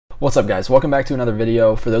What's up, guys? Welcome back to another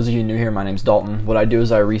video. For those of you new here, my name's Dalton. What I do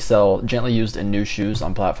is I resell gently used and new shoes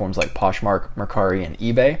on platforms like POSHMARK, MERCARI, and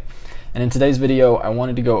eBay. And in today's video, I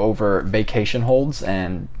wanted to go over vacation holds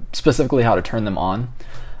and specifically how to turn them on.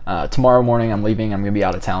 Tomorrow morning I'm leaving. I'm going to be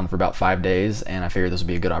out of town for about 5 days, and I figured this would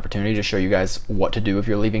be a good opportunity to show you guys what to do if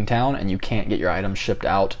you're leaving town and you can't get your items shipped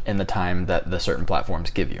out in the time that the certain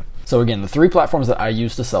platforms give you. So again, the three platforms that I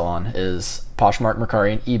use to sell on is POSHMARK,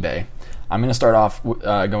 MERCARI, and eBay. I'm going to start off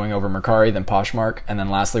going over MERCARI, then POSHMARK, and then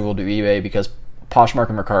lastly we'll do eBay, because POSHMARK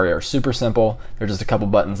and MERCARI are super simple. They're just a couple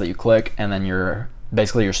buttons that you click and then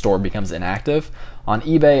basically your store becomes inactive. On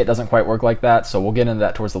eBay it doesn't quite work like that, so we'll get into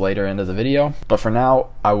that towards the later end of the video. But for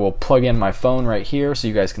now, I will plug in my phone right here so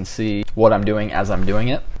you guys can see what I'm doing as I'm doing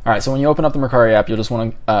it. Alright, so when you open up the MERCARI app, you'll just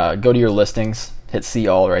want to go to your listings, hit see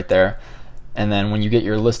all right there, and then when you get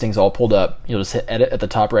your listings all pulled up, you'll just hit edit at the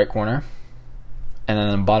top right corner, and then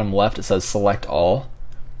in the bottom left it says select all,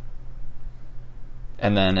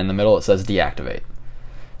 and then in the middle it says deactivate.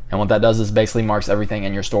 And what that does is basically marks everything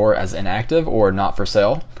in your store as inactive or not for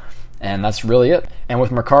sale, and that's really it. And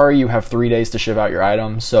with MERCARI you have 3 days to ship out your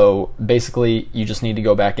items, so basically you just need to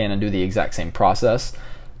go back in and do the exact same process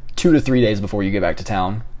 2 to 3 days before you get back to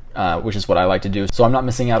town, which is what I like to do, so I'm not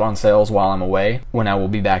missing out on sales while I'm away when I will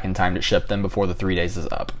be back in time to ship them before the 3 days is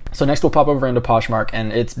up. So next we'll pop over into POSHMARK,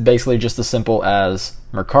 and it's basically just as simple as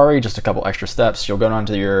MERCARI, just a couple extra steps. You'll go down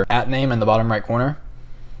to your at name in the bottom right corner.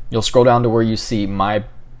 You'll scroll down to where you see my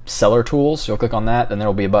seller tools. You'll click on that, and there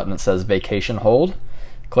will be a button that says vacation hold.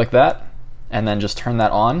 Click that and then just turn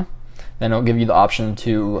that on. Then it'll give you the option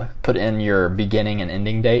to put in your beginning and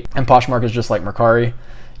ending date. And POSHMARK is just like MERCARI.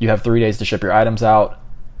 You have 3 days to ship your items out.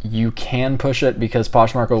 You can push it because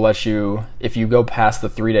POSHMARK will let you, if you go past the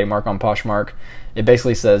 3-day mark on POSHMARK, it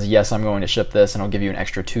basically says, yes, I'm going to ship this, and it'll give you an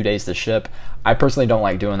extra 2 days to ship. I personally don't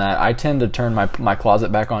like doing that. I tend to turn my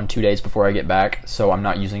closet back on 2 days before I get back, so I'm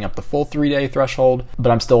not using up the full 3-day threshold,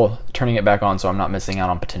 but I'm still turning it back on so I'm not missing out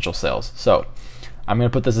on potential sales. So I'm going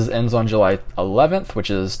to put this as ends on July 11th, which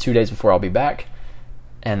is 2 days before I'll be back,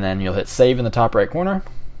 and then you'll hit save in the top right corner,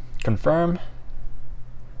 confirm,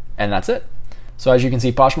 and that's it. So as you can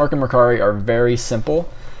see, POSHMARK and MERCARI are very simple,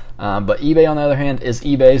 but eBay on the other hand is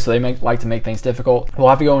eBay, so they like to make things difficult. We'll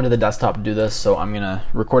have to go into the desktop to do this, so I'm going to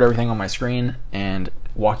record everything on my screen and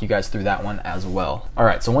walk you guys through that one as well.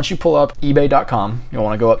 Alright, so once you pull up ebay.com, you'll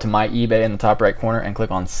want to go up to my eBay in the top right corner and click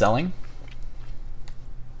on selling.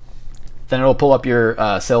 Then it'll pull up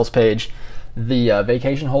your sales page. The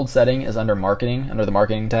vacation hold setting is under marketing, under the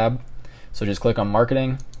marketing tab, so just click on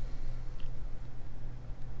marketing.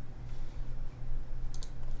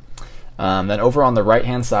 Then over on the right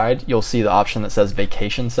hand side you'll see the option that says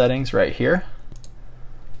vacation settings right here.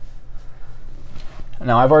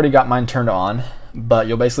 Now I've already got mine turned on, but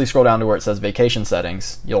you'll basically scroll down to where it says vacation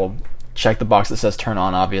settings. You'll check the box that says turn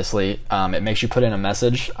on, obviously. It makes you put in a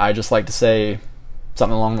message. I just like to say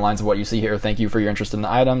something along the lines of what you see here. Thank you for your interest in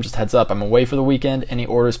the item. Just heads up, I'm away for the weekend. Any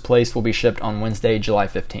orders placed will be shipped on Wednesday, July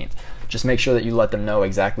 15th. Just make sure that you let them know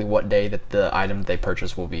exactly what day that the item they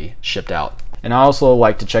purchase will be shipped out. And I also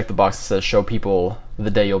like to check the box that says show people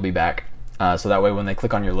the day you'll be back. So that way when they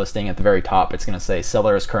click on your listing at the very top, it's going to say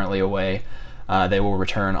seller is currently away. They will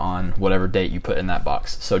return on whatever date you put in that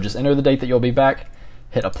box. So just enter the date that you'll be back,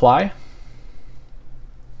 hit apply.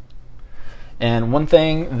 And one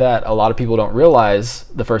thing that a lot of people don't realize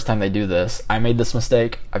the first time they do this, I made this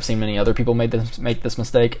mistake, I've seen many other people make this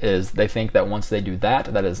mistake, is they think that once they do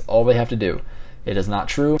that, that is all they have to do. It is not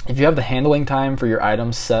true. If you have the handling time for your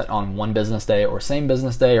items set on 1 business day or same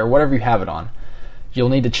business day or whatever you have it on, you'll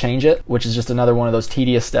need to change it, which is just another one of those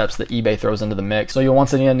tedious steps that eBay throws into the mix. So you'll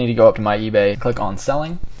once again need to go up to my eBay, click on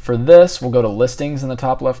selling. For this, we'll go to listings in the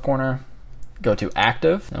top left corner, go to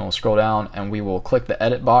active, and we'll scroll down and we will click the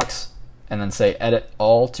edit box and then say edit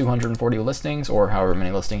all 240 listings or however many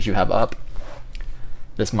listings you have up.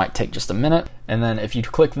 This might take just a minute. And then if you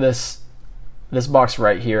click this box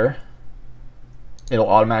right here, it'll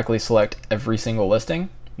automatically select every single listing.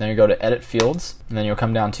 Then you go to edit fields, and then you'll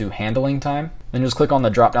come down to handling time. Then just click on the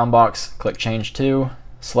drop down box, click change to,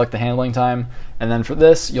 select the handling time, and then for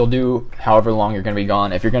this you'll do however long you're going to be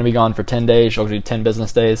gone. If you're going to be gone for 10 days, you'll do 10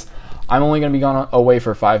 business days. I'm only going to be gone away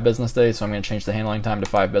for 5 business days, so I'm going to change the handling time to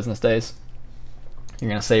 5 business days. You're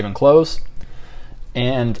going to save and close.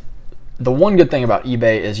 And the one good thing about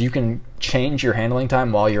eBay is you can change your handling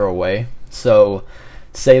time while you're away. So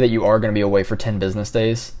say that you are going to be away for 10 business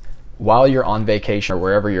days. While you're on vacation or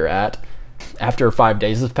wherever you're at, after 5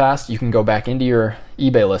 days have passed, you can go back into your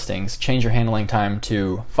eBay listings, change your handling time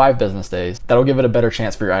to 5 business days. That'll give it a better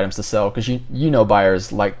chance for your items to sell, because you know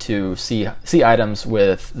buyers like to see items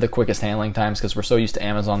with the quickest handling times, because we're so used to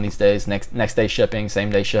Amazon these days, next day shipping,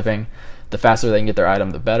 same day shipping. The faster they can get their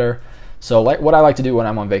item, the better. So what I like to do when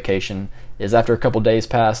I'm on vacation is after a couple days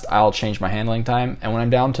passed, I'll change my handling time, and when I'm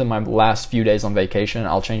down to my last few days on vacation,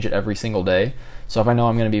 I'll change it every single day. So if I know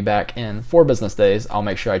I'm going to be back in 4 business days, I'll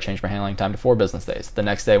make sure I change my handling time to 4 business days. The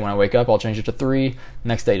next day when I wake up, I'll change it to 3,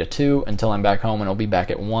 next day to 2, until I'm back home, and it'll be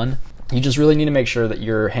back at 1. You just really need to make sure that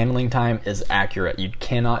your handling time is accurate. You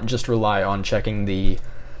cannot just rely on checking the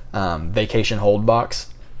vacation hold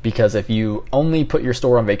box, because if you only put your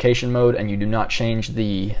store on vacation mode and you do not change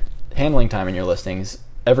the handling time in your listings,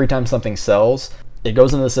 every time something sells, it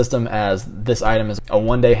goes into the system as this item is a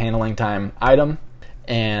 1-day handling time item,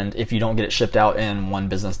 and if you don't get it shipped out in 1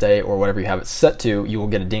 business day or whatever you have it set to, you will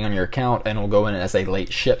get a ding on your account and it will go in as a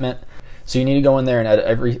late shipment. So you need to go in there and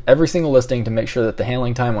edit every single listing to make sure that the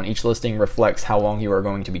handling time on each listing reflects how long you are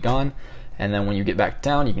going to be gone, and then when you get back to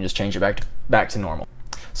town, you can just change it back to normal.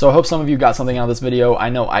 So I hope some of you got something out of this video. I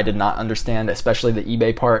know I did not understand, especially the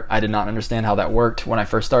eBay part. I did not understand how that worked when I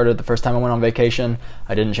first started. The first time I went on vacation,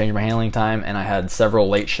 I didn't change my handling time, and I had several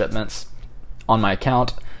late shipments on my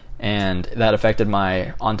account, and that affected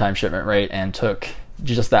my on-time shipment rate and took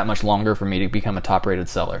just that much longer for me to become a top-rated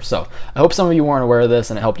seller. So I hope some of you weren't aware of this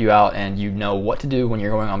and it helped you out, and you know what to do when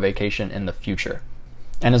you're going on vacation in the future.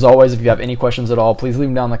 And as always, if you have any questions at all, please leave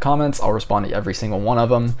them down in the comments. I'll respond to every single one of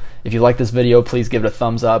them. If you like this video, please give it a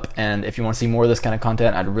thumbs up. And if you want to see more of this kind of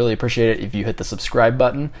content, I'd really appreciate it if you hit the subscribe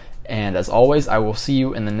button. And as always, I will see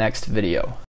you in the next video.